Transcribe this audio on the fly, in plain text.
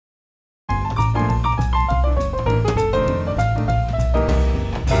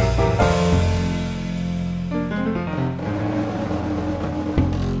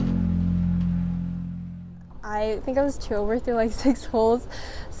I think I was 2 over through like 6 holes.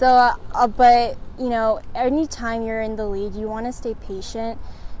 So, but you know, anytime you're in the lead, you want to stay patient,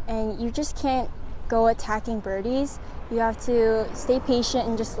 and you just can't go attacking birdies. You have to stay patient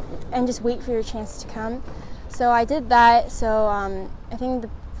and just wait for your chance to come. So I did that. So I think the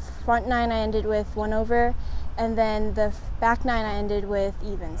front 9 I ended with 1 over, and then the back 9 I ended with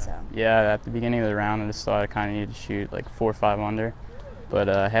even. So yeah, at the beginning of the round, I just thought I kind of needed to shoot like 4 or 5 under, but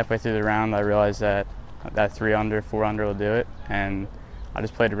halfway through the round, I realized that 3 under, 4 under will do it, and I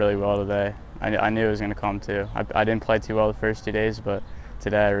just played really well today. I knew it was going to come too. I didn't play too well the first 2 days, but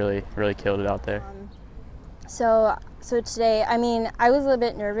today I really killed it out there. So today, I mean, I was a little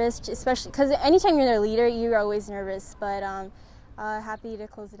bit nervous, especially because anytime you're the leader, you're always nervous. But happy to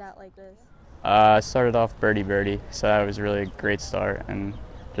close it out like this. I started off birdie, so that was really a great start, and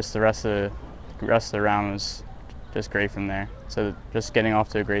just the rest of the round was just great from there. So just getting off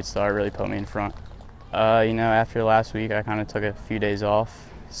to a great start really put me in front. You know, after last week, I kind of took a few days off.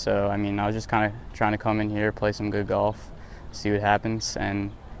 So I mean, I was just kind of trying to come in here, play some good golf, see what happens,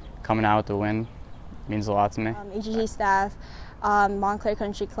 and coming out with the win means a lot to me. AGG staff, Montclair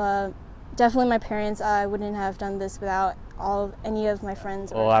Country Club, definitely my parents. I wouldn't have done this without any of my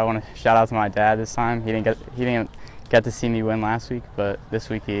friends. Well, I want to shout out to my dad this time. He didn't get to see me win last week, but this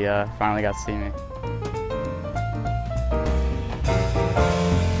week he finally got to see me.